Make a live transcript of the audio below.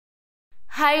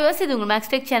Hi viewers, இது உங்கள் maths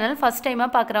tech channel. First டைமாக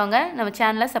பார்க்குறவங்க நம்ம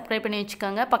சேனலை சப்ஸ்கிரைப் பண்ணி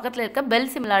வச்சுக்கோங்க. பக்கத்தில் இருக்க பெல்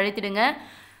சிம்பிள் அழுத்திடுங்க.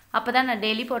 அப்போ தான் நான்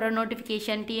டெய்லி போடுற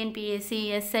நோட்டிஃபிகேஷன் TNPSC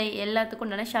SI எல்லாத்துக்கும்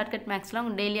உண்டான ஷார்ட்கட் மேக்ஸ்லாம்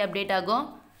உங்களுக்கு டெய்லி அப்டேட் ஆகும்.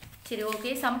 சரி,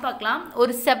 ஓகே, சம் பார்க்கலாம்.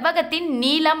 ஒரு செவ்வகத்தின்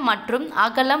நீளம் மற்றும்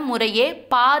அகலம் முறையே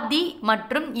பாதி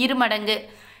மற்றும் இருமடங்கு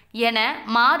என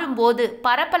மாறும்போது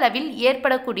பரப்பளவில்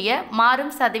ஏற்படக்கூடிய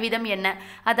மாறும் சதவீதம் என்ன?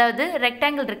 அதாவது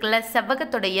ரெக்டாங்கிள் இருக்குல்ல,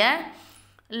 செவ்வகத்துடைய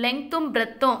லெங்க்த்தும்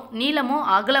பிரெத்தும் நீளமும்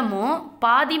அகலமும்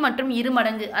பாதி மற்றும்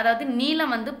இருமடங்கு, அதாவது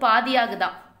நீளம் வந்து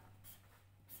பாதியாகுதான்,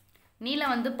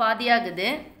 நீளம் வந்து பாதியாகுது,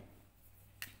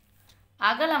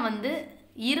 அகலம் வந்து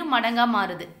இருமடங்காக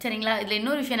மாறுது. சரிங்களா? இதில்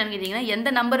இன்னொரு விஷயம் என்னன்னு கேட்டிங்கன்னா,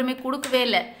 எந்த நம்பருமே கொடுக்கவே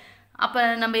இல்லை. அப்போ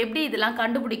நம்ம எப்படி இதெல்லாம்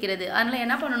கண்டுபிடிக்கிறது? அதனால்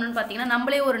என்ன பண்ணணும்னு பார்த்தீங்கன்னா,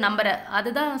 நம்மளே ஒரு நம்பரை,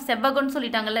 அதுதான் செவ்வகம்னு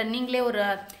சொல்லிட்டாங்கல்ல, நீங்களே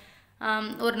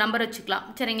ஒரு நம்பர் வச்சுக்கலாம்.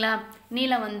 சரிங்களா?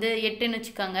 நீளம் வந்து 8ன்னு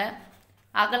வச்சுக்கோங்க,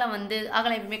 அகலம்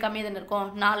எப்பவுமே கம்மியாக தானே இருக்கும்,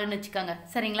 4ன்னு வச்சுக்கோங்க.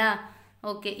 சரிங்களா?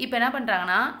 ஓகே, இப்போ என்ன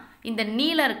பண்ணுறாங்கன்னா, இந்த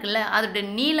நீளம் இருக்குல்ல, அதோடைய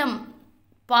நீளம்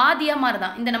பாதியாக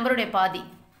மாறுதான், இந்த நம்பருடைய பாதி.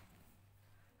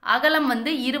 அகலம்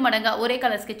வந்து இருமடங்கா, ஒரே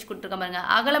கலர் ஸ்கெட்ச் கொடுத்துருக்க பாருங்க,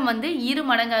 அகலம் வந்து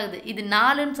இருமடங்காகுது. இது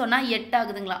 4ன்னு சொன்னால் 8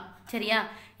 ஆகுதுங்களா? சரியா?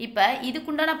 இப்போ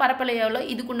இதுக்குண்டான பரப்பளவு எவ்வளோ,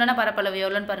 இதுக்குண்டான பரப்பளவு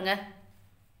எவ்வளோன்னு பாருங்கள்,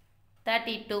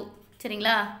 32.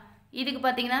 சரிங்களா? இதுக்கு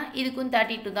பார்த்தீங்கன்னா இதுக்கும்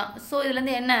 32 தான். ஸோ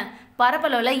இதுலேருந்து என்ன,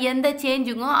 பரப்பளவில் எந்த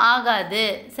சேஞ்சுங்கும் ஆகாது.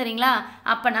 சரிங்களா?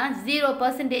 அப்போனா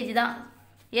 0% தான்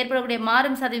ஏற்படக்கூடிய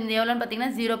மாறும் சதவீதம் எவ்வளோன்னு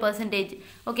பார்த்தீங்கன்னா 0%.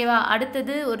 ஓகேவா?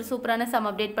 அடுத்தது ஒரு சூப்பரான சம்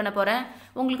அப்டேட் பண்ண போகிறேன்.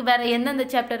 உங்களுக்கு வேறு எந்தெந்த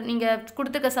சாப்டர் நீங்கள்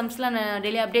கொடுத்துருக்க சம்ஸ்லாம் நான்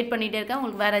டெய்லி அப்டேட் பண்ணிகிட்டே இருக்கேன்.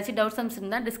 உங்களுக்கு வேறு ஏதாச்சும் டவுட் சம்ஸ்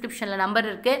இருந்தால் டிஸ்கிரிப்ஷனில் நம்பர்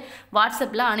இருக்குது,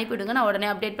 வாட்ஸ்அப்பில் அனுப்பிவிடுங்க, நான் உடனே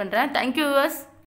அப்டேட் பண்ணுறேன். Thank you viewers.